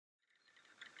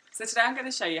So today I'm going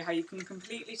to show you how you can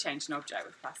completely change an object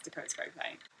with PlastiKote spray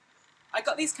paint. I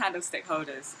got these candlestick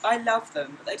holders. I love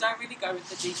them, but they don't really go with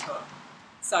the decor.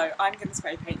 So I'm going to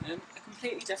spray paint them a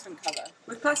completely different colour.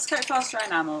 With PlatiKote Fast Dry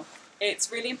Enamel,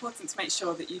 it's really important to make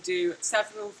sure that you do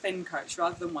several thin coats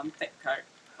rather than one thick coat.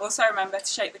 Also remember to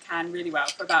shake the can really well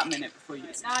for about a minute before you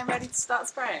use it. Now I'm ready to start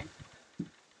spraying.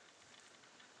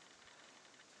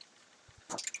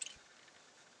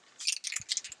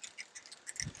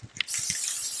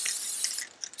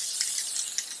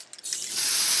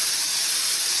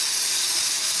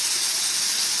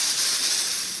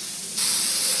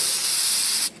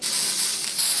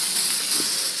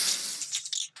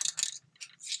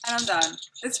 And I'm done.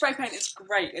 This spray paint is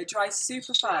great, it dries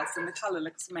super fast and the colour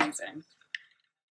looks amazing.